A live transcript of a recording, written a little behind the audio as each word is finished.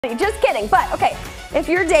Just kidding, but okay, if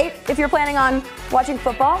you're planning on watching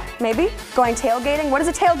football, maybe going tailgating, what is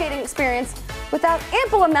a tailgating experience without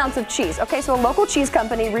ample amounts of cheese? Okay, so a local cheese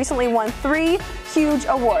company recently won 3 huge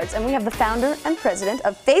awards, and we have the founder and president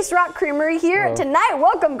of Rock Creamery here tonight.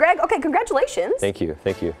 Welcome, Greg. Okay, congratulations. Thank you,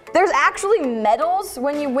 thank you. There's actually medals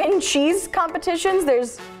when you win cheese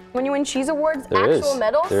competitions. When you win cheese awards, actual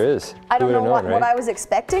medals? There is. I don't know what I was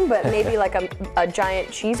expecting, but maybe like a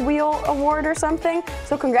giant cheese wheel award or something.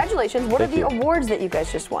 So congratulations. What are the awards that you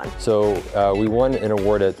guys just won? So we won an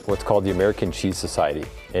award at what's called the American Cheese Society.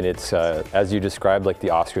 And it's, as you described, like the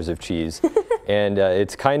Oscars of cheese. And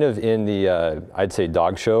it's kind of in the, I'd say,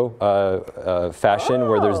 dog show fashion,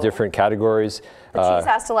 where there's different categories. The cheese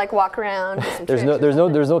has to like walk around. There's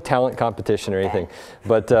no talent competition or anything,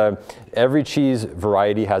 but every cheese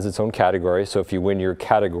variety has its own category. So if you win your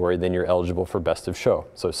category, then you're eligible for Best of Show.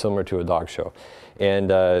 So similar to a dog show.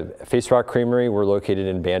 And Rock Creamery, we're located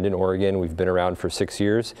in Bandon, Oregon. We've been around for 6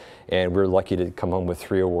 years, and we're lucky to come home with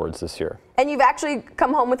 3 awards this year. And you've actually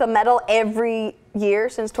come home with a medal every year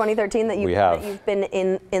since 2013 that you've been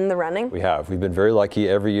in the running? We have. We've been very lucky.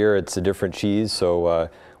 Every year it's a different cheese, so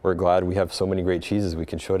we're glad we have so many great cheeses we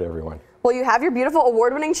can show to everyone. Well, you have your beautiful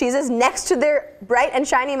award-winning cheeses next to their bright and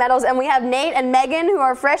shiny medals, and we have Nate and Megan, who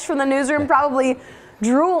are fresh from the newsroom, probably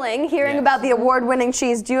drooling hearing about the award-winning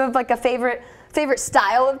cheese. Do you have like a favorite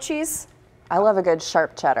style of cheese? I love a good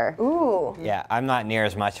sharp cheddar. Ooh. Yeah, I'm not near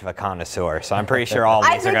as much of a connoisseur, so I'm pretty sure all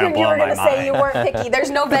these are going to blow my mind. I figured you were going to say you weren't picky. There's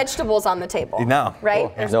no vegetables on the table. No.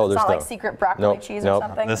 Right? There's not like secret broccoli cheese or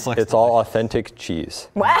something? It's all authentic cheese.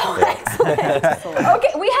 Wow, excellent.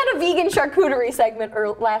 Okay, we had a vegan charcuterie segment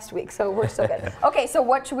last week, so we're so good. Okay, so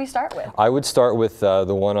what should we start with? I would start with the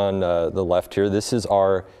one on the left here. This is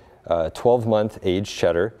our 12-month aged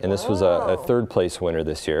cheddar, and this was a 3rd place winner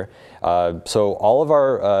this year. So all of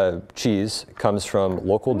our cheese comes from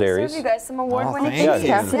local dairies. Serve you guys some award-winning cheese.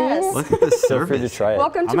 Yes. Look at this Feel free to try it.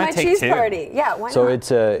 Welcome to my cheese party. Yeah, why not? So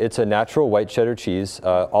it's a natural white cheddar cheese.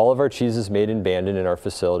 All of our cheese is made in Bandon in our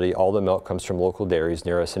facility. All the milk comes from local dairies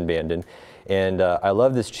near us in Bandon. And I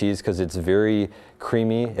love this cheese because it's very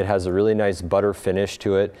creamy. It has a really nice butter finish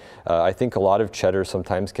to it. I think a lot of cheddar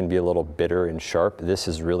sometimes can be a little bitter and sharp. This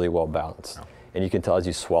is really well balanced. And you can tell as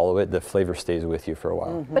you swallow it, the flavor stays with you for a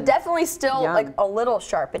while. But definitely still like a little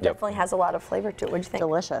sharp. It definitely has a lot of flavor to it. What do you think?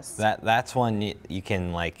 Delicious. That's one you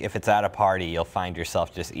can, like, if it's at a party, you'll find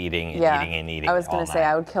yourself just eating and eating and eating. I was going to say,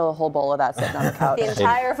 I would kill a whole bowl of that sitting on the couch. The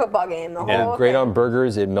entire football game, the whole Great thing. on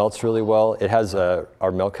burgers. It melts really well. It has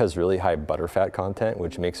our milk has really high butterfat content,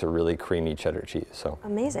 which makes a really creamy cheddar cheese. So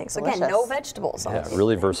amazing. So again, no vegetables. Yeah,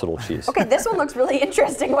 really versatile cheese. Okay, this one looks really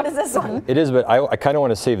interesting. What is this one? It is, but I kind of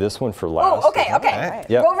want to save this one for last. Oh, okay, okay. Right.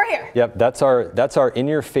 Yep. Go over here. Yep, that's our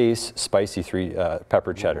in-your-face spicy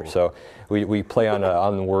pepper cheddar. So we play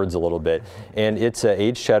on words a little bit, and it's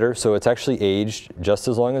aged cheddar. So it's actually aged just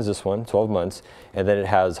as long as this one, 12 months, and then it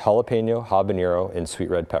has jalapeno, habanero, and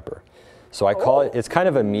sweet red pepper. So I call it's kind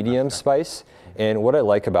of a medium spice. And what I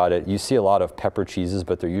like about it, you see a lot of pepper cheeses,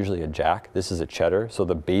 but they're usually a jack. This is a cheddar, so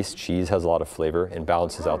the base cheese has a lot of flavor and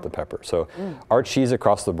balances out the pepper. So our cheese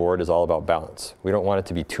across the board is all about balance. We don't want it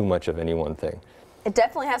to be too much of any one thing. It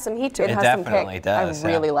definitely has some heat to it. It has definitely some kick. does. I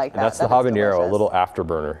really like that. And that's the habanero, a little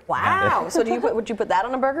afterburner. Wow. So would you put that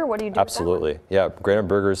on a burger? What do you do? Absolutely. Yeah, great on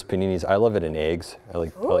burgers, paninis. I love it in eggs. I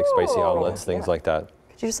like spicy omelets, things like that.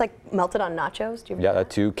 Could you just like melt it on nachos? Do you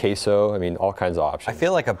that too. Queso. I mean, all kinds of options. I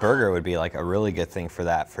feel like a burger would be like a really good thing for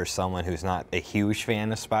that, for someone who's not a huge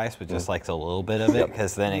fan of spice, but just likes a little bit of it,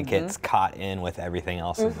 because then it gets caught in with everything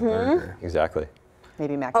else in the burger. Exactly.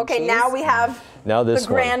 Maybe mac and cheese. Okay, now we have the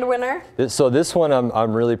grand winner. So this one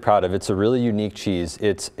I'm really proud of. It's a really unique cheese.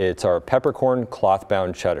 It's our peppercorn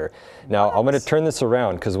cloth-bound cheddar. Now I'm going to turn this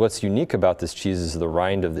around, because what's unique about this cheese is the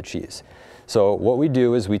rind of the cheese. So what we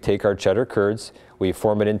do is we take our cheddar curds, we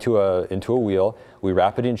form it into a wheel, we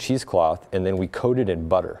wrap it in cheesecloth, and then we coat it in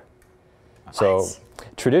butter. So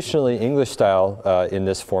traditionally, English style in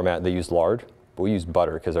this format, they use lard, but we use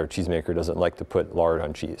butter because our cheesemaker doesn't like to put lard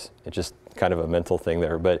on cheese. It's just kind of a mental thing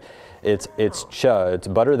there, but it's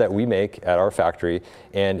butter that we make at our factory,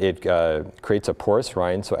 and it creates a porous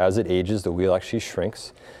rind. So as it ages, the wheel actually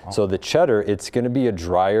shrinks. So the cheddar, it's going to be a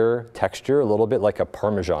drier texture, a little bit like a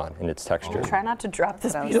Parmesan in its texture. Try not to drop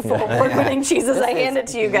this beautiful award-winning cheese as I hand it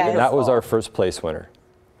to you guys. And that was our 1st place winner.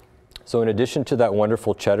 So in addition to that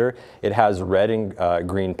wonderful cheddar, it has red and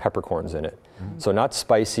green peppercorns in it. So not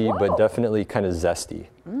spicy, but definitely kind of zesty.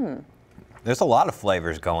 There's a lot of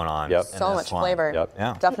flavors going on. Yep. So much flavor. Yep.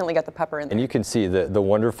 Yeah. Definitely got the pepper in there. And you can see the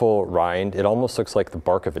wonderful rind. It almost looks like the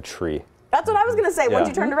bark of a tree. That's what I was gonna say. Once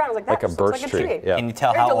you turned around, I was like, that like a just looks birch like a tree. tree. Yeah. Can you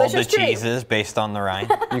tell Very how old the delicious tree. cheese is based on the rind?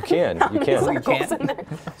 You can. You can. Circles in there.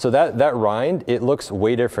 So that rind, it looks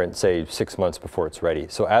way different, say 6 months before it's ready.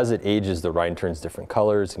 So as it ages, the rind turns different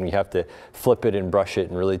colors, and you have to flip it and brush it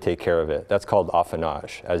and really take care of it. That's called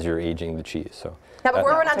affinage as you're aging the cheese. So. Now,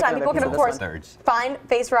 before we run out of Take time, people can, of another course, piece of find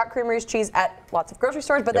Face Rock Creamery's cheese at lots of grocery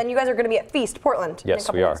stores, but then you guys are going to be at Feast, Portland. in a Yes,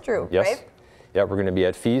 couple we are. weeks, True, Yes. right? Yeah, we're going to be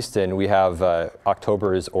at Feast, and we have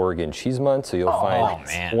October is Oregon Cheese Month, so you'll find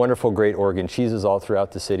man. wonderful, great Oregon cheeses all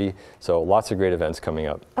throughout the city. So lots of great events coming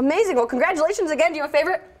up. Amazing. Well, congratulations again. Do you have a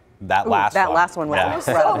favorite? That last one. That last one was Yeah.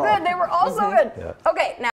 incredible. So good. They were all so good. Okay, now.